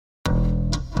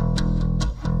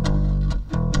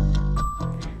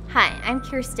Hi, I'm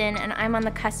Kirsten and I'm on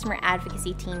the customer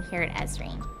advocacy team here at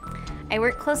Esri. I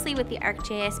work closely with the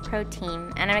ArcGIS Pro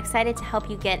team and I'm excited to help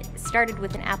you get started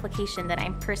with an application that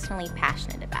I'm personally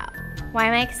passionate about. Why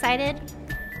am I excited?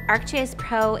 ArcGIS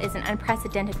Pro is an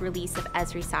unprecedented release of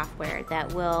Esri software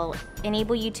that will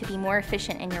enable you to be more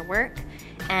efficient in your work,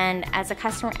 and as a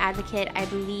customer advocate, I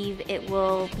believe it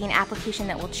will be an application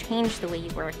that will change the way you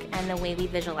work and the way we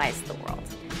visualize the world.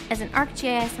 As an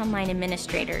ArcGIS Online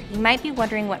Administrator, you might be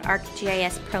wondering what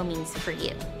ArcGIS Pro means for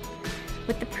you.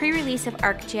 With the pre-release of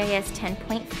ArcGIS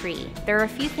 10.3, there are a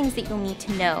few things that you'll need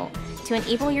to know to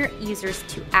enable your users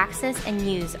to access and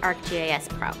use ArcGIS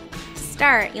Pro. To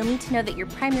start, you'll need to know that your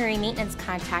primary maintenance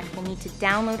contact will need to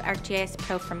download ArcGIS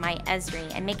Pro from My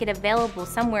Esri and make it available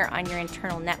somewhere on your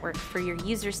internal network for your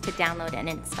users to download and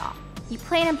install. You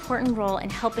play an important role in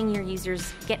helping your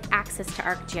users get access to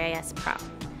ArcGIS Pro.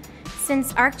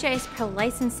 Since ArcGIS Pro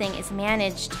licensing is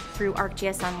managed through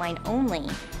ArcGIS Online only,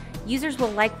 users will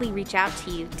likely reach out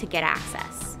to you to get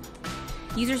access.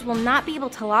 Users will not be able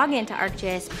to log into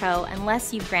ArcGIS Pro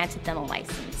unless you've granted them a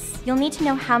license. You'll need to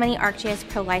know how many ArcGIS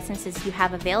Pro licenses you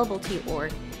have available to your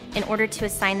org in order to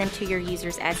assign them to your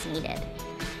users as needed.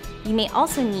 You may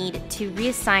also need to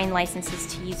reassign licenses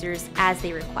to users as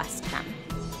they request them.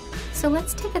 So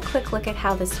let's take a quick look at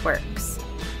how this works.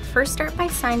 First, start by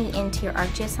signing into your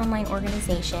ArcGIS Online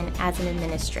organization as an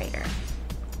administrator.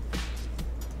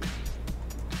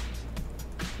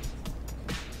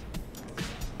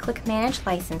 Click Manage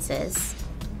Licenses,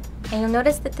 and you'll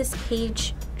notice that this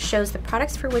page shows the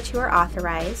products for which you are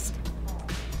authorized,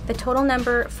 the total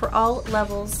number for all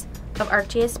levels of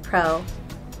ArcGIS Pro,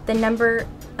 the number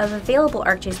of available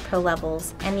ArcGIS Pro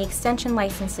levels, and the extension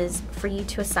licenses for you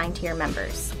to assign to your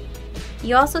members.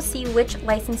 You also see which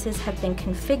licenses have been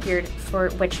configured for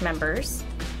which members,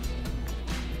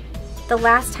 the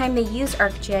last time they used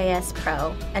ArcGIS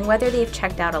Pro, and whether they've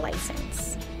checked out a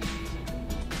license.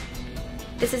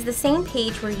 This is the same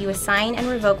page where you assign and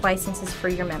revoke licenses for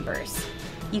your members.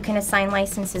 You can assign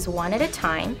licenses one at a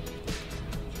time,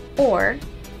 or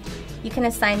you can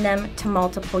assign them to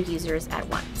multiple users at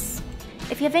once.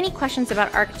 If you have any questions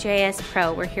about ArcGIS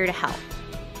Pro, we're here to help.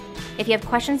 If you have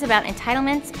questions about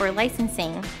entitlements or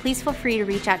licensing, please feel free to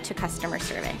reach out to customer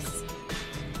service.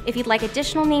 If you'd like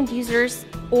additional named users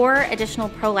or additional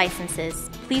Pro licenses,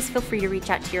 please feel free to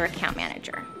reach out to your account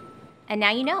manager. And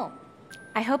now you know.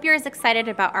 I hope you're as excited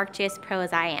about ArcGIS Pro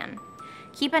as I am.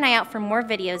 Keep an eye out for more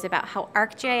videos about how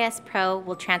ArcGIS Pro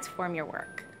will transform your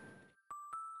work.